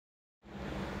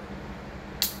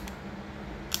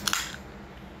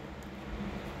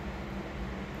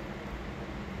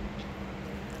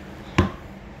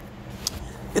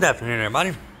Good afternoon,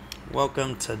 everybody.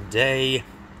 Welcome to day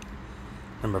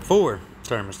number 4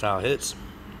 tournament style hits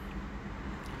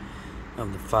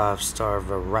of the 5-star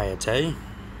variety.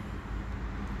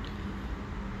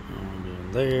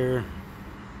 There,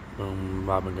 boom,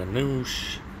 Baba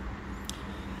Ganoush.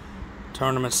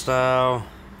 Tournament style,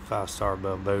 5-star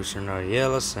above booster, no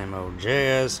yellow, same old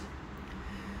jazz.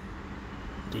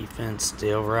 Defense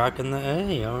still rocking the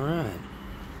A, alright.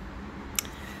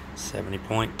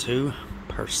 70.2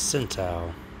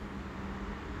 percentile.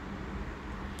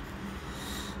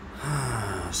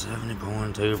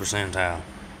 70.2 percentile.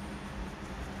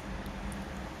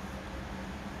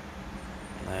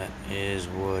 That is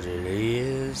what it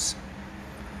is.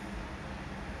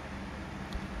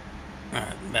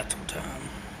 Alright, battle time.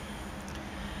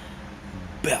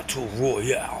 Battle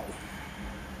Royale.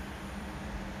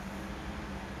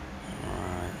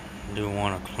 Alright, do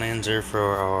want a cleanser for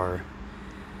our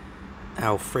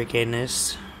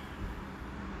Alfreakiness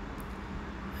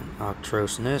and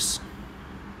Octroseness.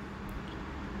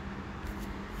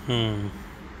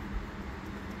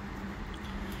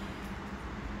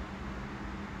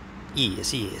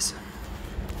 Yes.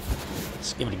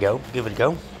 Let's give it a go. Give it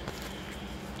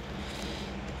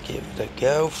a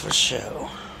go for sure.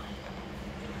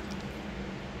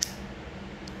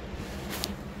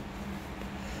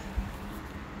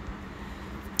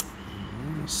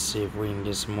 Let's see if we can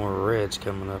get some more reds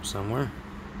coming up somewhere.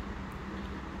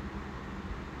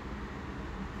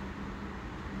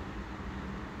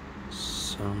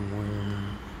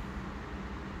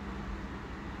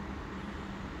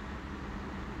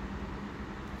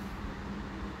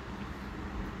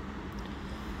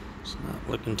 It's not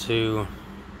looking too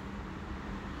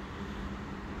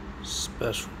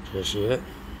special just yet.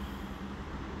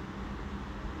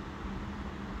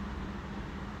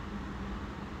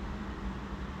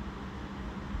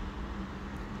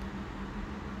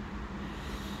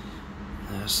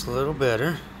 That's a little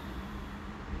better.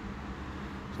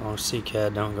 As long as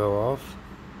C-Cat don't go off.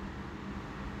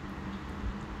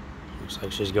 Looks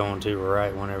like she's going to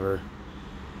right whenever.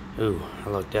 Ooh, I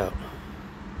looked out.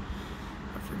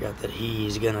 I forgot that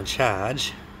he's gonna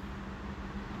charge.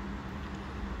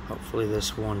 Hopefully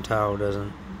this one tile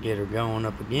doesn't get her going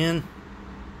up again.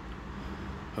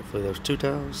 Hopefully there's 2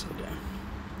 tiles. Okay.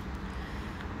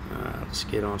 Alright, let's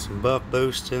get on some buff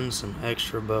boosting, some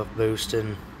extra buff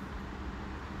boosting.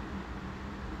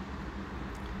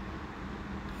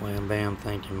 Wham bam,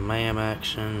 thank you ma'am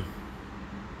action.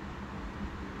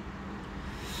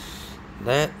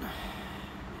 That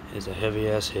is a heavy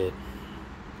ass hit,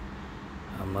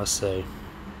 I must say.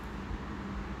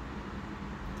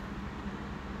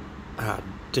 I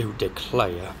do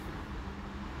declare.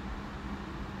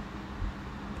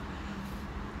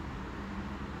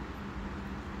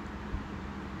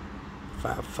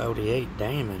 $548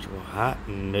 damage. Well, hot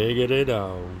negative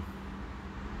dog.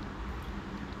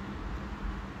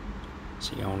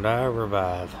 She gonna die or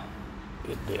revive?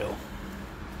 Good deal.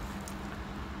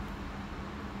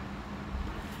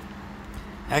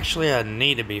 Actually, I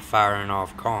need to be firing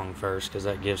off Kong first because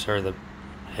that gives her the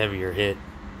heavier hit.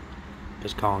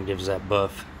 Because Kong gives that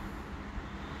buff.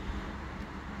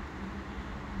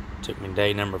 Took me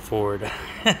day number 4 to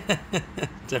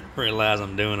realize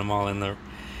I'm doing them all in the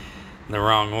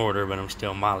wrong order, but I'm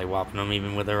still mollywopping them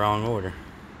even with the wrong order.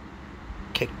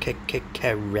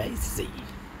 Crazy.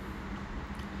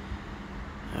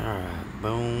 Alright,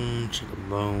 boom, chicka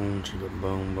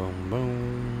boom, boom,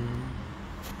 boom.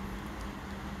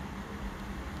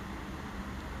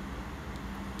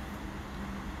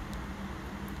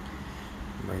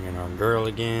 Bring in our girl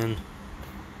again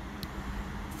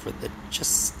for the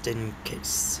just in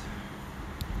case.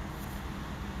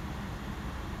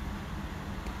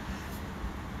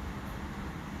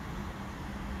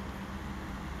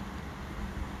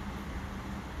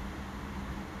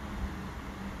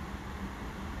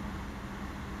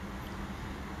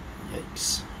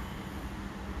 Yikes.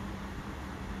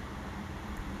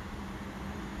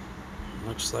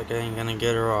 Looks like I ain't gonna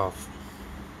get her off.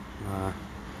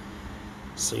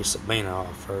 See Sabina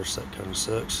off first, that kind of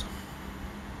sucks.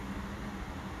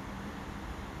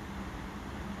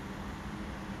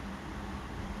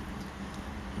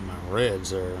 My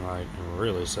reds are like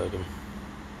really sucking.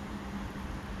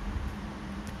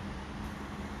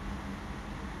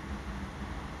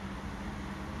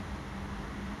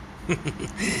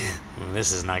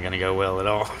 This is not gonna go well at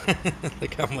all.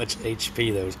 Look how much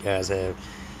HP those guys have.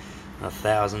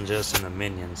 1,000 just in the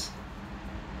minions.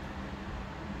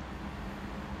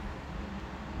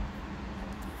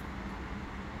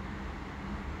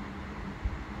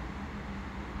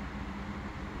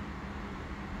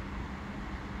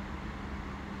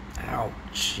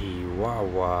 Ouch.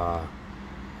 Chihuahua.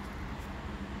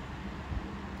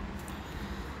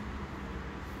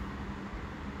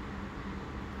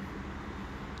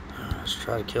 Let's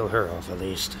try to kill her off at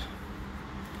least.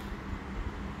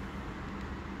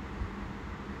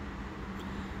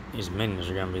 These minions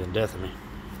are gonna be the death of me.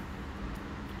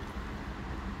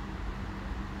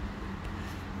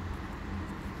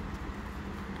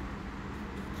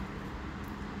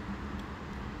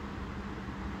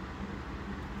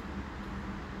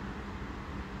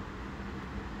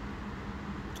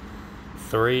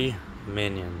 Three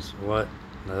minions. What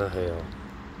the hell?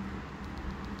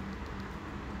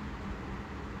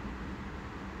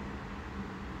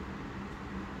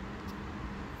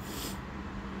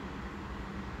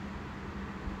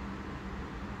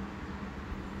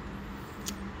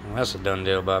 Well, that's a done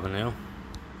deal, Bobby Neal.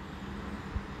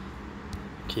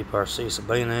 Keep our C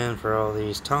Sabina in for all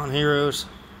these taunt heroes.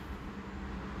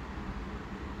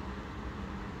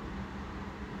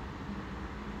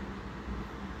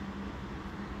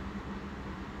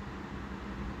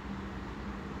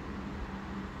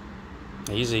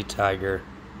 Easy, Tiger.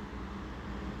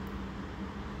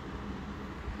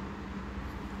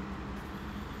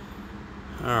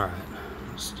 Alright,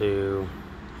 let's do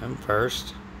him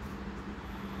first.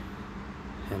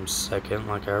 Him second,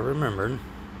 like I remembered.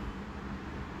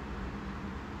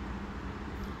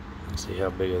 Let's see how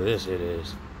big of this it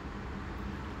is.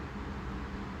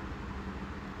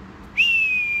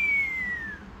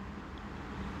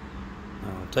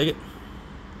 I'll take it.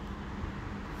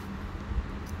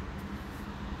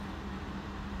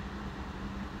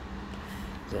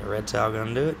 Is that red towel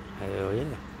gonna do it? Hell yeah.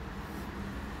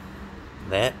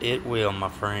 That it will, my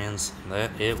friends.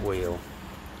 That it will.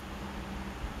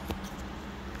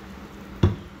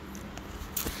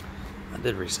 I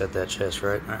did reset that chest,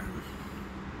 right? Alright.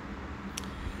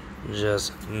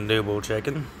 Just double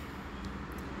checking.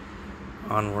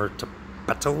 Onward to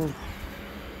battle.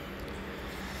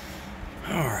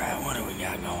 Alright, what do we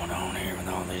got going on here with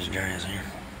all these guys here?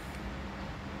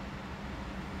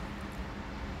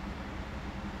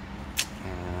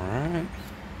 Alright.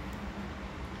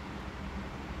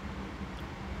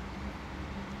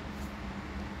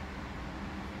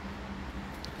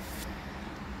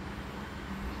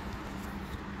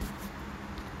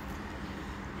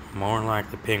 More than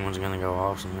likely the penguin's gonna go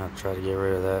off, so I'm gonna try to get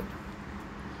rid of that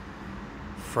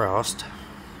frost.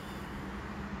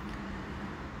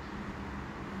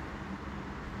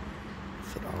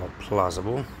 If at all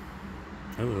plausible.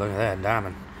 Ooh, look at that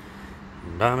diamond.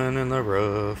 Diamond in the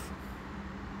rough.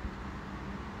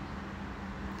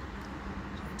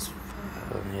 That's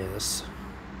 5, yes.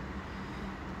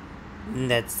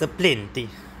 That's a plenty.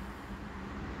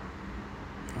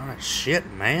 Alright,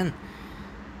 shit, man.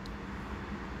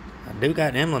 I do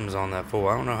got emblems on that fool.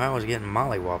 I don't know how I was getting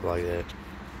mollywopped like that.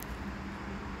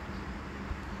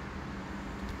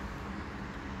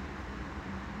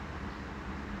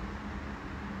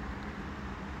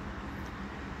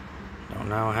 Don't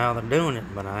know how they're doing it,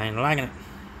 but I ain't liking it.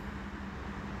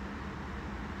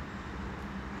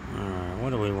 Alright,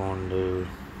 what do we want to do?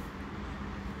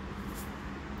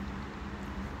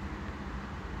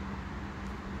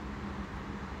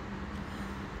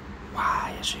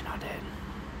 Why is she not dead?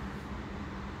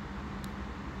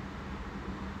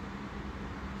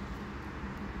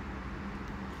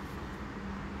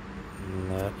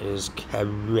 That is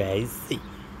crazy.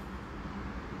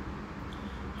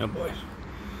 Oh boy.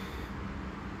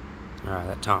 Alright,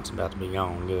 that taunt's about to be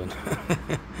gone. Good.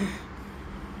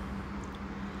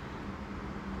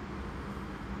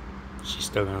 She's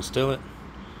still gonna steal it.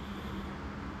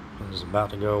 It's about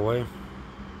to go away.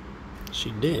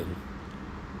 She did.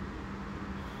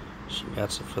 She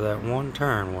got it for that one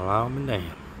turn. Well, I'll be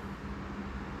damned.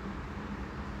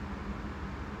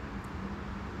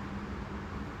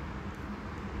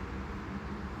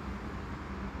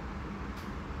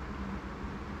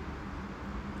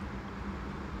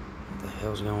 What the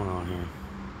hell's going on here?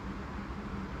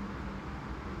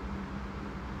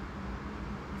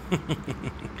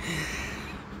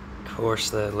 Of course,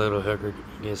 that little hooker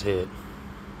gets hit.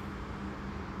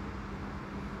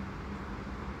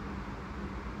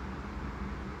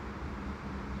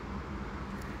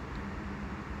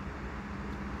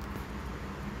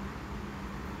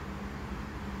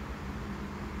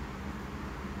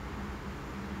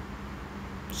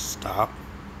 Stop.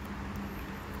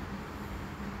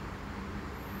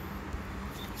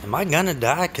 Am I gonna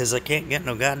die because I can't get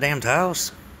no goddamn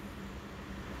tiles?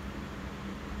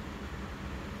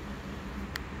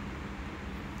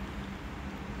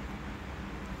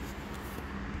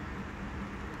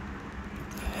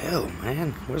 What the hell,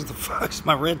 man? Where's the fuck's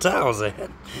my red tiles at?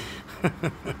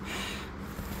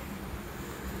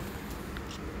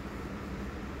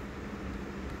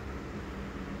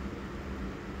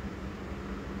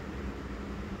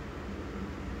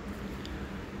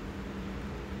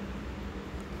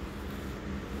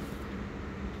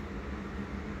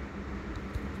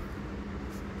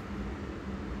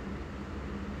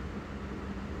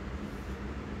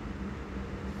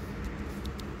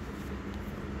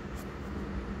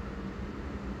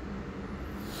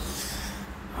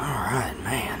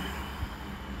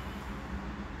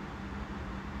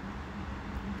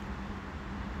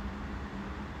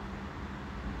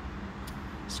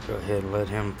 go ahead and let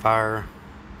him fire.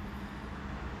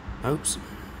 Oops.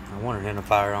 I wanted him to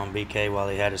fire on BK while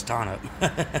he had his ton up.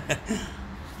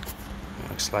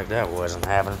 Looks like that wasn't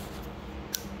happening.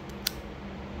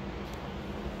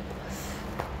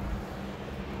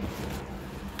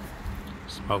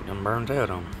 Smoke done burned out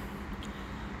on him.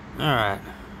 Alright.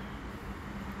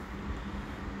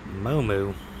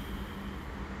 Momu.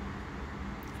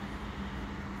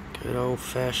 Good old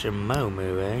fashioned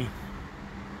Momu, eh?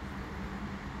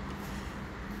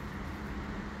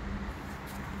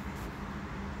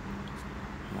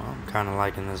 Well, I'm kind of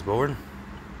liking this board.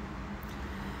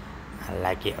 I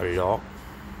like it a lot.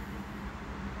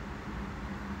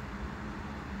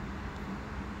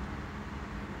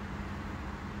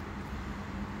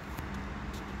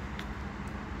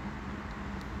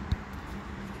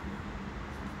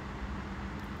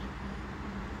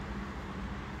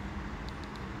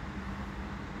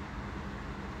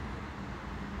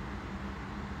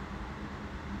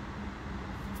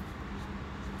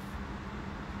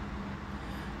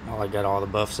 While I got all the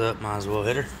buffs up, might as well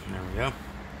hit her. There we go.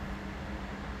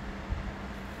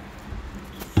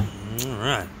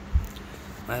 Alright.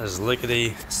 That is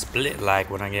lickety split like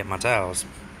when I get my towels.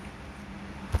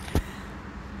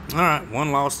 Alright,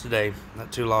 one loss today.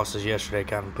 That 2 losses yesterday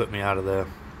kind of put me out of the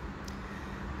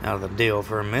deal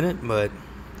for a minute, but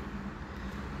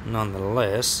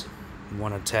nonetheless,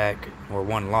 1 attack or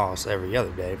 1 loss every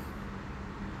other day,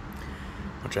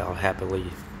 which I'll happily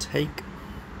take.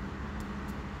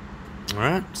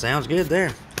 Alright, sounds good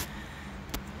there.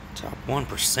 Top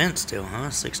 1% still, huh?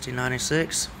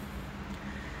 60.96.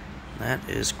 That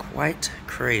is quite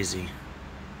crazy.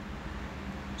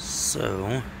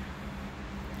 So,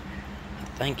 I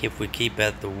think if we keep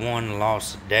at the 1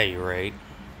 loss a day rate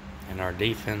and our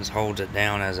defense holds it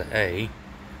down as an A,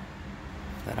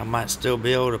 that I might still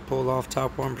be able to pull off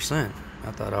top 1%.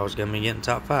 I thought I was going to be getting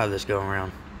top 5 this go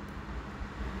around.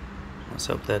 Let's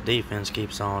hope that defense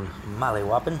keeps on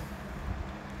mollywhopping.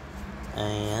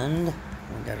 And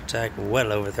we got attacked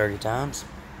well over 30 times,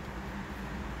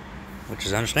 which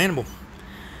is understandable.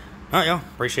 Alright, y'all.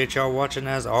 Appreciate y'all watching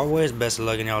as always. Best of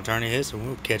luck in y'all tourney hits, and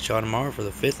we'll catch y'all tomorrow for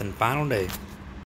the 5th and final day.